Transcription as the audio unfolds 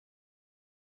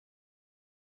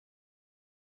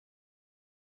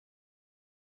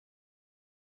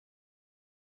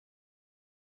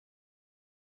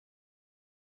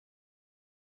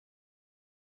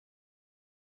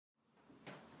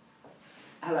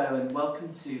Hello and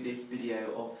welcome to this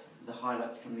video of the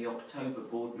highlights from the October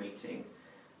board meeting.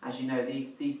 As you know,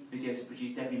 these videos are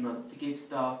produced every month to give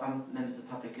staff and members of the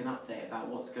public an update about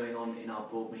what's going on in our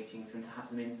board meetings and to have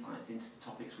some insights into the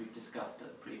topics we've discussed at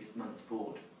the previous month's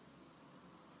board.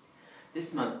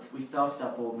 This month we started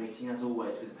our board meeting, as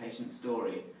always, with a patient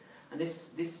story. And this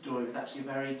story was actually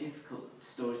a very difficult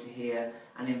story to hear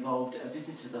and involved a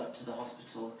visitor to the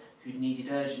hospital who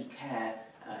needed urgent care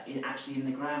actually in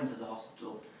the grounds of the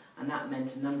hospital, and that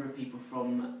meant a number of people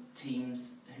from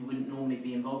teams who wouldn't normally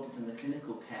be involved in some of the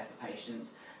clinical care for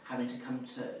patients having to come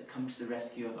to the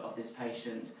rescue of this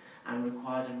patient, and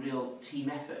required a real team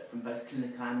effort from both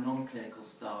clinical and non-clinical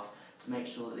staff to make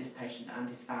sure that this patient and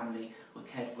his family were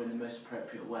cared for in the most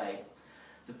appropriate way.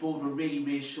 The board were really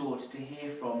reassured to hear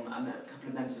from a couple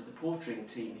of members of the portering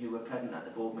team who were present at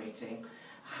the board meeting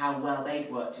how well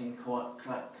they'd worked in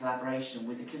collaboration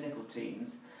with the clinical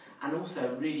teams, and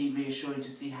also really reassuring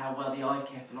to see how well the eye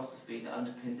care philosophy that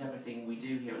underpins everything we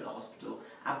do here at the hospital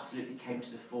absolutely came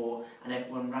to the fore, and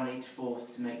everyone rallied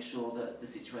forth to make sure that the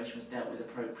situation was dealt with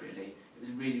appropriately. It was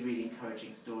a really, really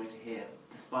encouraging story to hear,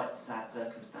 despite the sad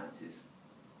circumstances.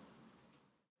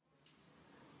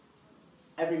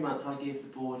 Every month I give the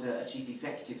board a Chief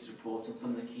Executive's report on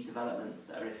some of the key developments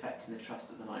that are affecting the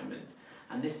Trust at the moment.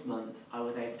 And this month I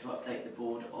was able to update the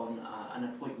board on an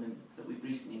appointment that we've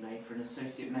recently made for an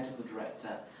Associate Medical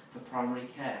Director for Primary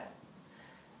Care.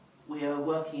 We are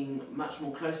working much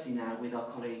more closely now with our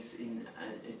colleagues in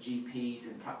GPs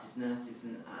and practice nurses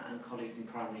and colleagues in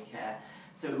primary care.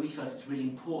 So we felt it's really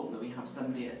important that we have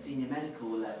somebody at a senior medical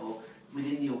level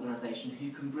within the organisation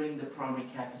who can bring the primary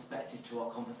care perspective to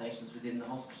our conversations within the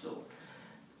hospital.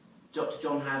 Dr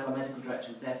John Howes, our Medical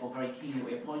Director, was therefore very keen that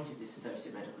we appointed this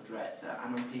Associate Medical Director,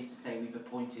 and I'm pleased to say we've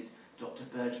appointed Dr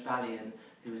Burge Ballion,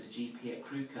 who is a GP at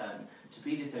Crewkerne, to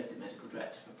be the Associate Medical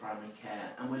Director for Primary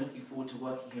Care, and we're looking forward to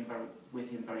working with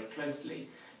him very closely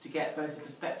to get both a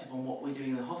perspective on what we're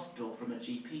doing in the hospital from a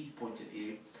GP's point of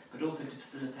view, but also to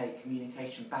facilitate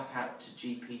communication back out to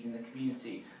GPs in the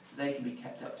community so they can be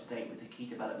kept up to date with the key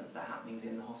developments that are happening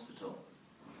within the hospital.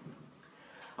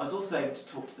 I was also able to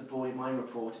talk to the board in my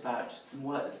report about some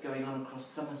work that's going on across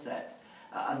Somerset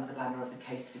under the banner of the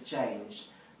Case for Change.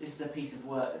 This is a piece of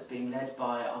work that's being led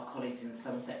by our colleagues in the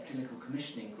Somerset Clinical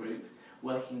Commissioning Group,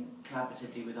 working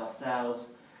collaboratively with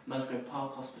ourselves, Musgrove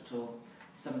Park Hospital,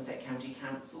 Somerset County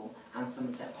Council and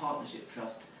Somerset Partnership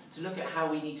Trust to look at how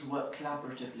we need to work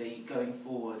collaboratively going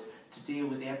forward to deal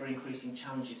with the ever-increasing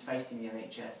challenges facing the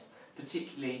NHS,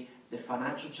 particularly the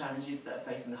financial challenges that are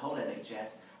facing the whole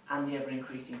NHS and the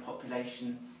ever-increasing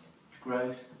population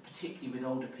growth, particularly with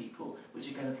older people, which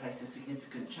are going to place a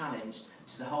significant challenge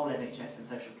to the whole NHS and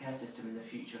social care system in the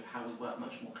future of how we work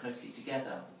much more closely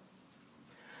together.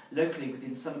 Locally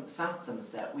within South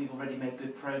Somerset, we've already made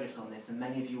good progress on this, and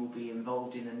many of you will be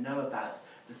involved in and know about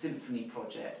the Symphony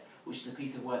project, which is a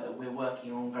piece of work that we're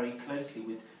working on very closely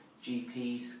with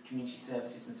GPs, community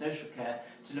services and social care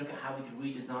to look at how we can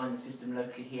redesign the system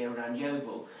locally here around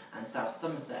Yeovil and South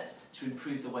Somerset to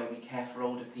improve the way we care for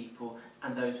older people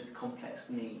and those with complex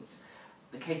needs.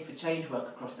 The Case for Change work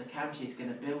across the county is going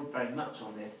to build very much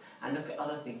on this and look at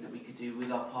other things that we could do with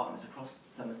our partners across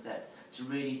Somerset to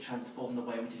really transform the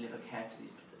way we deliver care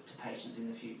to patients in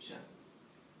the future.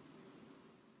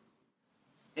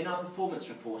 In our performance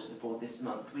report at the board this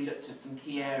month, we looked at some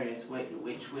key areas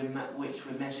which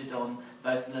were measured on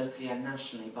both locally and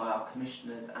nationally by our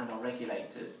commissioners and our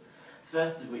regulators.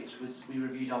 First of which was we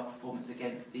reviewed our performance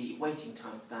against the waiting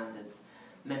time standards.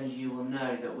 Many of you will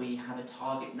know that we have a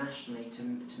target nationally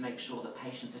to make sure that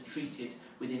patients are treated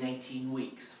within 18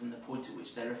 weeks from the point at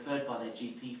which they're referred by their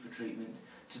GP for treatment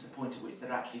to the point at which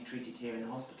they're actually treated here in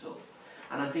the hospital.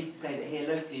 And I'm pleased to say that here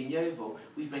locally in Yeovil,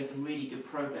 we've made some really good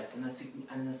progress and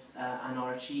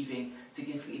are achieving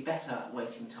significantly better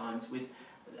waiting times, with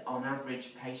on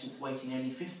average patients waiting only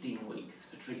 15 weeks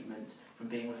for treatment from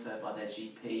being referred by their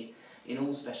GP in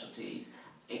all specialties,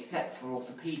 except for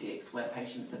orthopaedics, where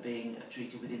patients are being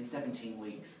treated within 17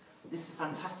 weeks. This is a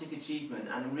fantastic achievement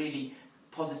and really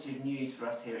positive news for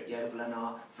us here at Yeovil and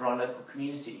for our local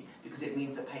community, because it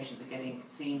means that patients are getting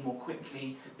seen more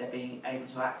quickly, they're being able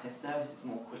to access services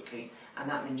more quickly, and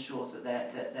that ensures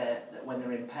that when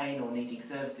they're in pain or needing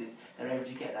services, they're able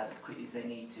to get that as quickly as they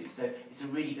need to. So it's a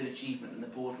really good achievement, and the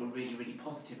board were really, really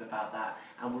positive about that,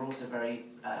 and we're also very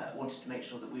wanted to make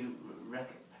sure that we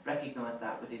recognise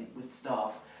that with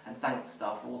staff and thank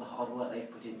staff for all the hard work they've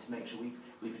put in to make sure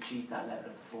we've achieved that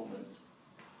level of performance.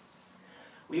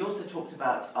 We also talked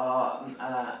about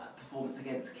our performance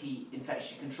against key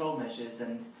infection control measures,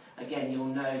 and again you'll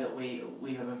know that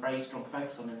we have a very strong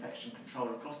focus on infection control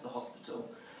across the hospital.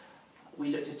 we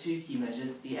looked at two key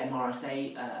measures, the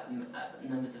MRSA,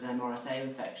 numbers of MRSA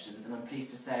infections, and I'm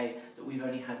pleased to say that we've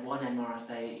only had one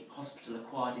MRSA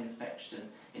hospital-acquired infection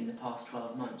in the past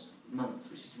 12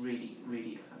 months, which is really,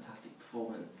 really a fantastic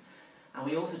performance. And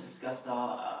we also discussed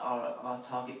our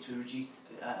target to reduce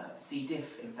C.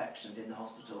 diff infections in the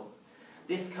hospital.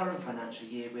 This current financial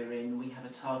year we're in, we have a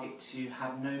target to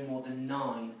have no more than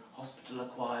 9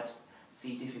 hospital-acquired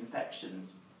C. diff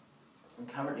infections. And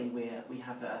currently we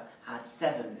have had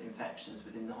 7 infections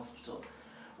within the hospital.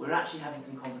 We're actually having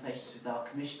some conversations with our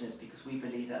commissioners because we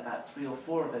believe that about 3 or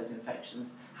 4 of those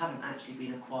infections haven't actually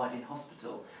been acquired in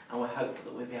hospital, and we're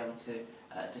hopeful that we'll be able to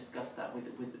discuss that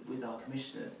with our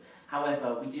commissioners.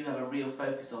 However, we do have a real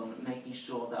focus on making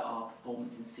sure that our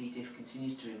performance in C. diff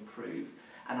continues to improve,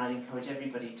 and I'd encourage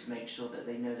everybody to make sure that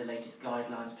they know the latest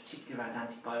guidelines, particularly around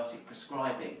antibiotic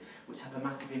prescribing, which have a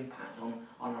massive impact on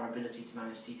our ability to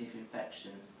manage C. diff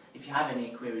infections. If you have any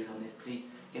queries on this, please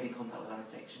get in contact with our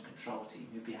infection control team,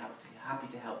 who'd be happy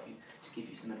to help you, to give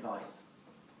you some advice.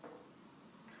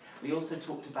 We also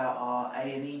talked about our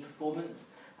A&E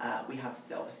performance. We have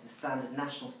obviously the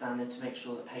national standard to make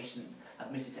sure that patients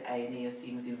admitted to A&E are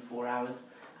seen within 4 hours.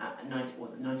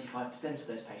 95% of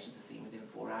those patients are seen within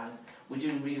 4 hours. We're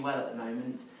doing really well at the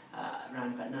moment.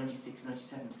 Around about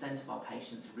 96–97% of our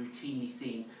patients are routinely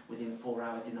seen within 4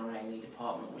 hours in our A&E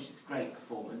department, which is great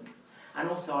performance. And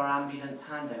also our ambulance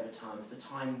handover times, the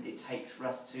time it takes for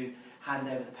us to hand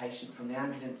over the patient from the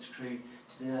ambulance crew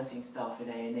to the nursing staff in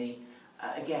A&E.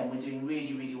 Again, we're doing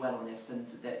really, really well on this,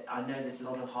 and I know there's a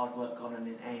lot of hard work gone on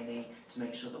in A&E to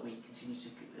make sure that we continue to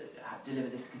deliver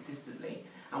this consistently,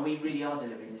 and we really are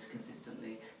delivering this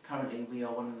consistently. Currently, we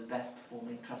are one of the best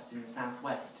performing trusts in the South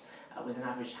West, with an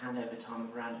average handover time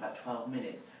of around about 12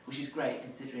 minutes, which is great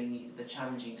considering the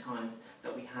challenging times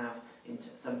that we have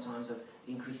sometimes of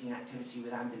increasing activity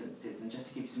with ambulances. And just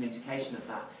to give you some indication of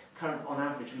that, on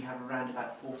average we have around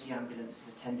about 40 ambulances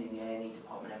attending the A&E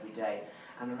department every day,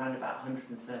 and around about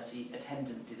 130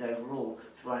 attendances overall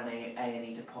through our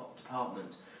A&E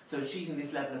department. So achieving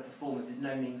this level of performance is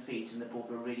no mean feat, and the board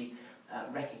were really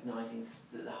recognising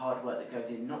the hard work that goes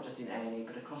in, not just in A&E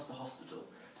but across the hospital,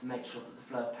 to make sure that the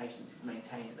flow of patients is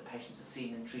maintained, that the patients are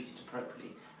seen and treated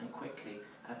appropriately and quickly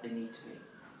as they need to be.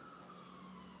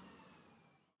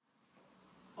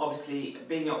 Obviously,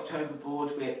 being the October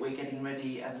board, we're getting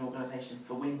ready as an organisation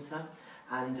for winter,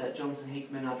 and Jonathan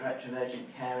Hickman, our Director of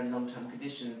Urgent Care and Long-Term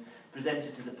Conditions,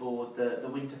 presented to the board the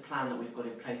winter plan that we've got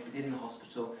in place within the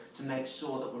hospital to make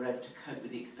sure that we're able to cope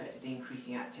with the expected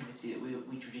increasing activity that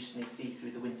we traditionally see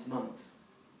through the winter months.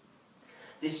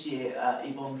 This year,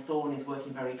 Yvonne Thorne is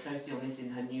working very closely on this in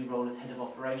her new role as Head of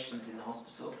Operations in the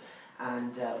hospital,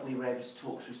 and we were able to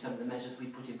talk through some of the measures we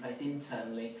put in place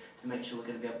internally to make sure we're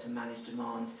going to be able to manage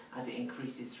demand as it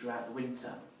increases throughout the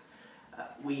winter.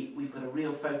 We've got a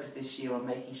real focus this year on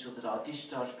making sure that our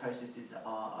discharge processes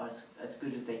are as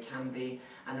good as they can be,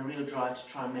 and a real drive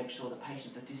to try and make sure that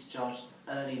patients are discharged as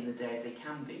early in the day as they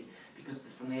can be, because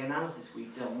from the analysis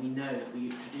we've done, we know that we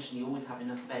traditionally always have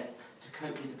enough beds to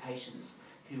cope with the patients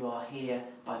who are here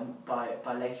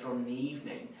by later on in the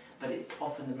evening, but it's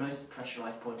often the most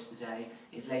pressurised point of the day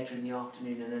is later in the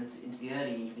afternoon and into the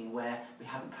early evening, where we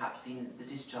haven't perhaps seen the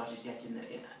discharges yet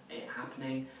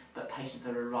happening, but patients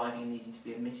are arriving and needing to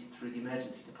be admitted through the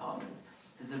emergency department.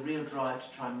 So there's a real drive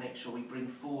to try and make sure we bring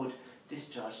forward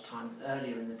discharge times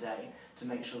earlier in the day to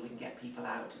make sure we can get people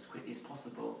out as quickly as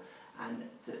possible, and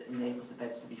that enables the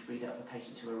beds to be freed up for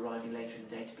patients who are arriving later in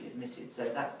the day to be admitted. So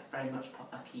that's very much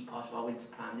a key part of our winter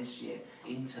plan this year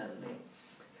internally.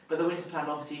 But the winter plan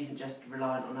obviously isn't just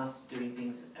reliant on us doing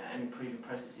things and improving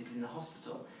processes in the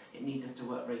hospital. It needs us to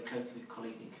work very closely with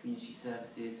colleagues in community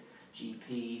services,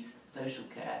 GPs, social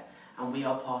care, and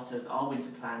our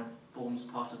winter plan forms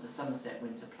part of the Somerset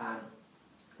winter plan,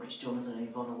 which Jonathan and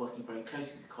Yvonne are working very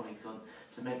closely with colleagues on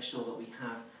to make sure that we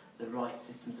have the right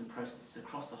systems and processes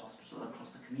across the hospital and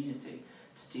across the community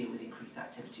to deal with increased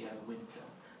activity over winter.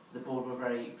 So the board were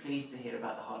very pleased to hear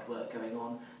about the hard work going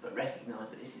on, but recognise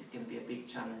that this is going to be a big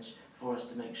challenge for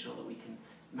us to make sure that we can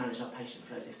manage our patient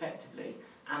flows effectively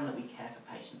and that we care for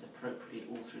patients appropriately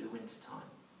all through the winter time.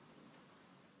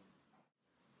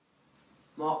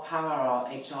 Mark Power, our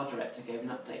HR Director, gave an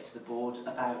update to the board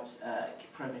about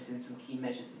progress in some key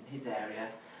measures in his area,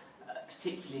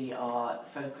 particularly our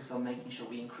focus on making sure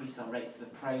we increase our rates of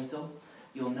appraisal.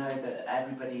 You'll know that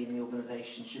everybody in the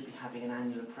organisation should be having an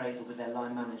annual appraisal with their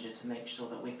line manager to make sure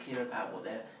that we're clear about what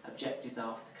their objectives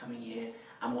are for the coming year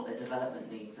and what their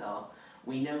development needs are.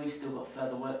 We know we've still got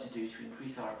further work to do to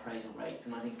increase our appraisal rates,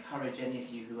 and I'd encourage any of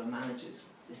you who are managers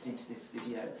listening to this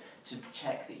video to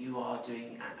check that you are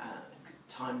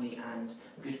timely and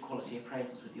good quality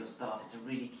appraisals with your staff. It's a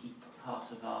really key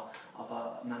part of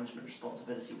our management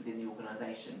responsibility within the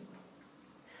organisation.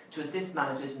 To assist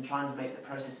managers in trying to make the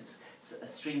process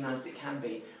as streamlined as it can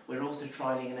be, we're also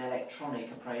trialling an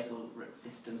electronic appraisal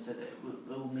system, so that it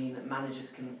will mean that managers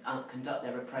can conduct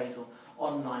their appraisal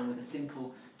online with a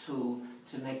simple tool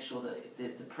to make sure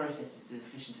that the process is as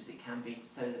efficient as it can be,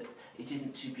 so that it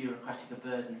isn't too bureaucratic a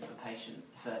burden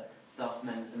for staff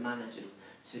members and managers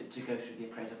to go through the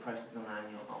appraisal process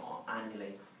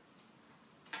annually.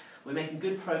 We're making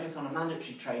good progress on a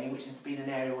mandatory training, which has been an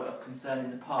area of concern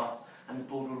in the past, and the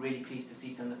board were really pleased to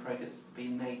see some of the progress that's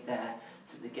been made there,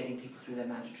 to getting people through their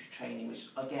mandatory training, which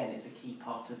again is a key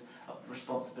part of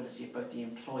responsibility of both the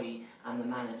employee and the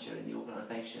manager in the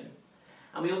organisation.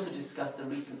 And we also discussed the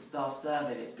recent staff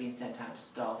survey that's been sent out to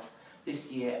staff.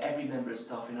 This year, every member of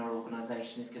staff in our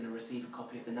organisation is going to receive a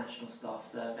copy of the National Staff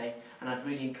Survey, and I'd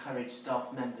really encourage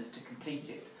staff members to complete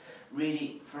it.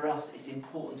 Really, for us, it's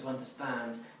important to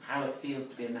understand how it feels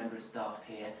to be a member of staff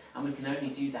here, and we can only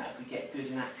do that if we get good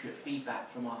and accurate feedback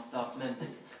from our staff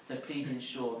members. So please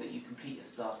ensure that you complete your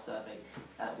staff survey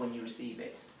when you receive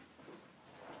it.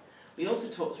 We also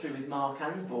talked through with Mark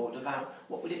and the board about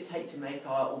what would it take to make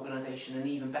our organisation an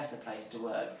even better place to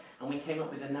work, and we came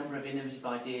up with a number of innovative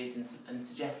ideas and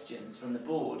suggestions from the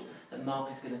board that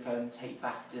Mark is going to go and take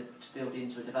back to build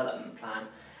into a development plan.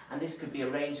 And this could be a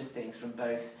range of things, from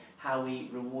both how we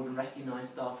reward and recognise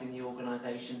staff in the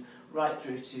organisation, right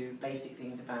through to basic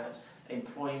things about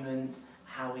employment,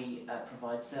 how we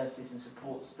provide services and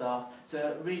support staff.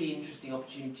 So a really interesting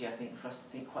opportunity, I think, for us to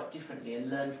think quite differently and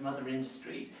learn from other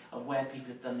industries of where people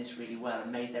have done this really well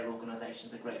and made their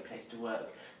organisations a great place to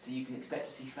work. So you can expect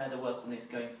to see further work on this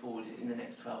going forward in the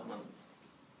next 12 months.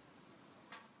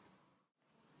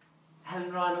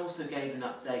 Helen Ryan also gave an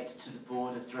update to the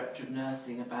board as Director of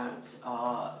Nursing about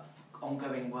our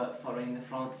ongoing work following the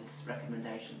Francis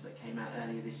recommendations that came out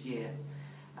earlier this year.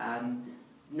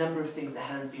 Number of things that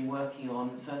Helen's been working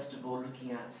on. First of all,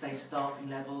 looking at safe staffing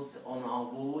levels on our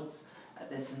wards.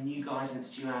 There's some new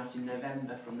guidance due out in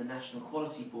November from the National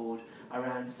Quality Board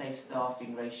around safe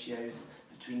staffing ratios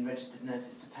between registered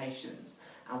nurses to patients.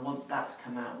 And once that's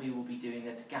come out, we will be doing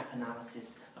a gap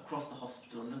analysis across the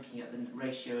hospital, looking at the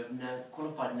ratio of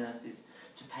qualified nurses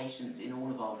to patients in all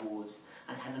of our wards.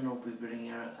 And Helen will be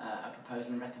bringing a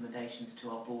proposal and recommendations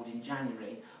to our board in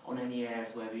January on any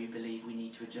areas where we believe we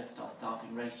need to adjust our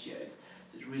staffing ratios.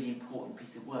 So it's a really important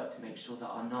piece of work to make sure that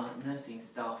our nursing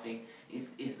staffing is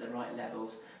at the right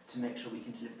levels to make sure we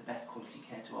can deliver the best quality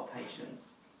care to our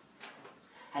patients.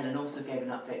 Helen also gave an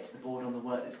update to the board on the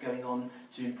work that's going on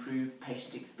to improve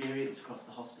patient experience across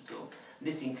the hospital.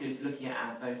 This includes looking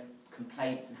at both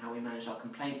complaints and how we manage our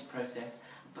complaints process,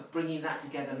 but bringing that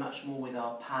together much more with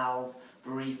our PALS,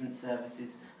 bereavement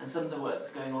services, and some of the work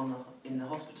that's going on in the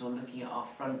hospital, looking at our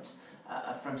front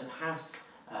of house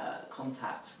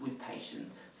contact with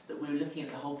patients, so that we're looking at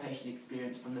the whole patient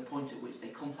experience from the point at which they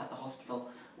contact the hospital,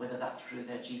 whether that's through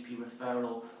their GP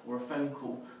referral or a phone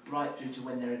call, right through to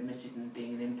when they're admitted and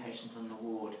being an inpatient on the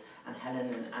ward. And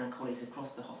Helen and colleagues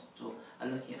across the hospital are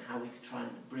looking at how we could try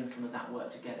and bring some of that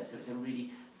work together, so it's a really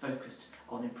focused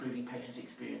on improving patient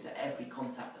experience at every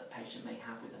contact that the patient may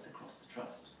have with us across the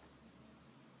trust.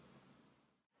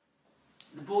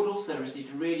 The board also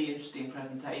received a really interesting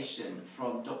presentation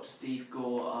from Dr. Steve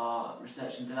Gore, our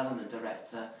Research and Development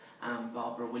Director, and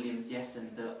Barbara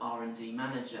Williams-Yessen, the R&D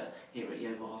Manager here at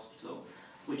Yeovil Hospital,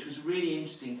 which was really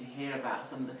interesting to hear about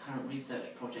some of the current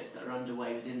research projects that are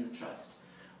underway within the Trust.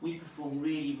 We perform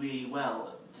really, really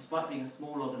well. Despite being a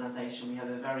small organisation, we have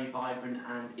a very vibrant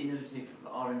and innovative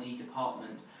R&D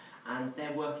department, and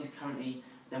they're working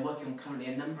on currently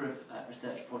a number of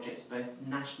research projects, both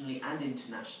nationally and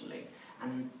internationally,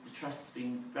 and the Trust has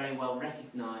been very well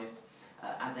recognised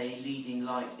as a leading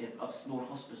light of small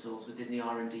hospitals within the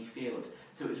R&D field.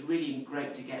 So it was really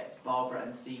great to get Barbara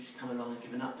and Steve to come along and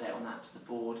give an update on that to the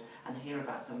board and hear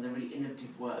about some of the really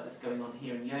innovative work that's going on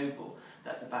here in Yeovil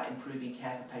that's about improving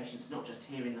care for patients, not just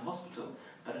here in the hospital,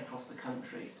 but across the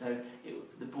country. So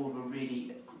the board were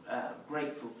really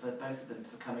grateful for both of them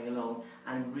for coming along,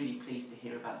 and really pleased to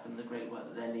hear about some of the great work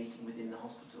that they're leading within the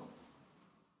hospital.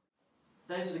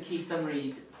 Those are the key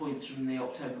summaries points from the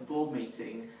October board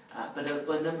meeting, but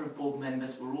a number of board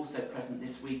members were also present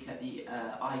this week at the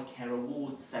Eye Care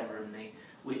Awards ceremony,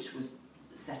 which was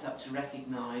set up to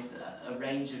recognise a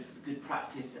range of good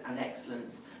practice and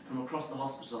excellence from across the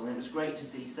hospital, and it was great to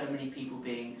see so many people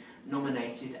being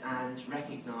nominated and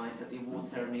recognised at the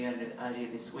awards ceremony earlier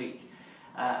this week.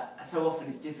 So often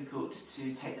it's difficult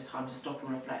to take the time to stop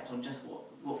and reflect on just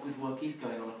what good work is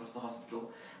going on across the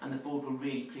hospital, and the board were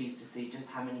really pleased to see just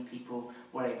how many people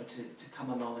were able to come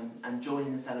along and join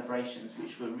in the celebrations,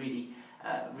 which were really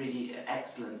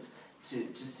excellent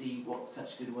to see what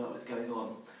such good work was going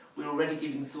on. We're already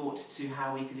giving thought to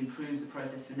how we could improve the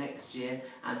process for next year,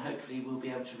 and hopefully we'll be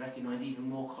able to recognise even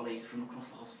more colleagues from across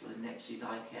the hospital in next year's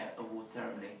iCare Award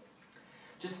ceremony.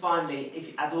 Just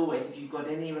finally, as always, if you've got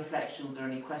any reflections or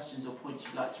any questions or points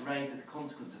you'd like to raise as a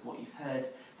consequence of what you've heard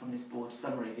from this board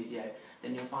summary video,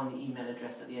 then you'll find the email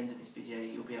address at the end of this video.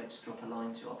 You'll be able to drop a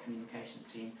line to our communications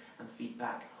team and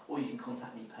feedback, or you can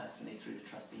contact me personally through the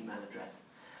trust email address.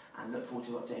 And look forward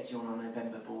to updating you on our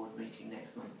November board meeting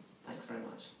next month. Thanks very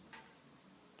much.